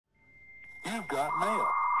got mail.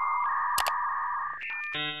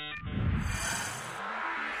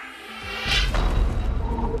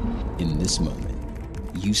 In this moment,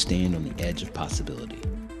 you stand on the edge of possibility.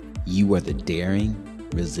 You are the daring,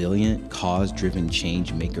 resilient, cause-driven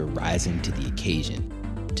change maker rising to the occasion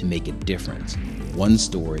to make a difference, one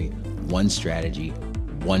story, one strategy,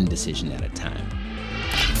 one decision at a time.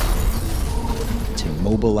 To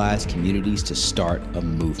mobilize communities to start a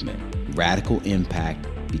movement, radical impact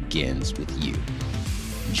begins with you.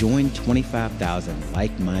 Join 25,000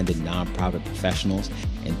 like-minded nonprofit professionals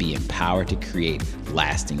and be empowered to create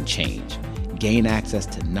lasting change. Gain access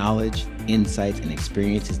to knowledge, insights, and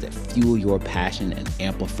experiences that fuel your passion and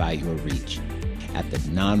amplify your reach at the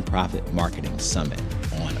Nonprofit Marketing Summit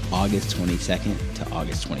on August 22nd to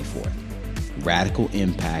August 24th. Radical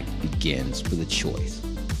impact begins with a choice.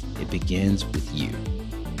 It begins with you.